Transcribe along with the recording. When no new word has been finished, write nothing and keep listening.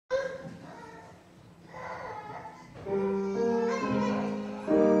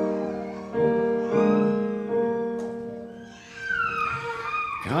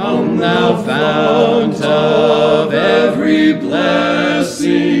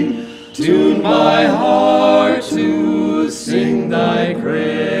Tune my heart to sing thy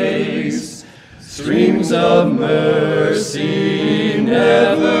grace. Streams of mercy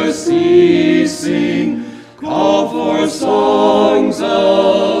never ceasing, call for songs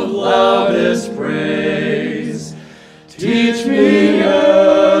of loudest praise. Teach me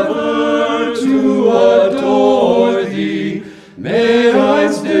ever to adore thee. May I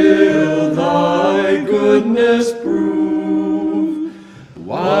still thy goodness prove,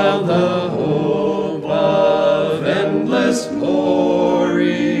 while the hope of endless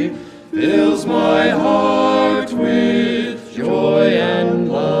glory fills my heart with joy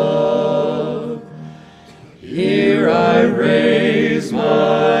and love. Here I raise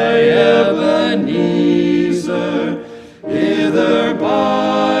my Ebenezer, hither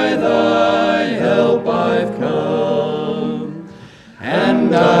by thy help I've come,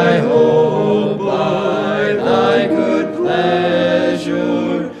 and I hope by thy good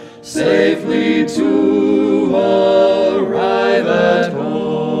pleasure safely to arrive at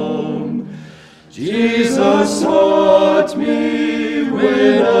home. Jesus sought me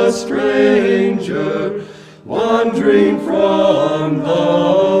when a stranger, wandering from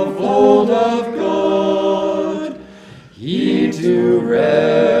the fold of God. He to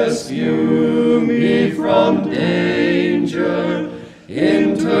rescue me from danger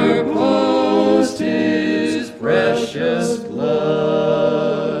interposed his precious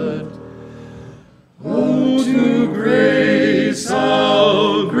blood. Oh, to grace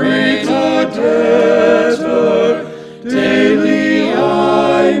how great a debtor daily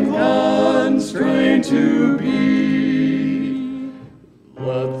I'm constrained to be.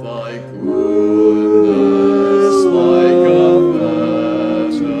 Let thy goodness like a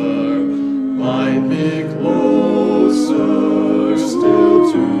fetter bind me closer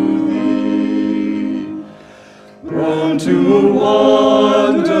still to thee. Prone to walk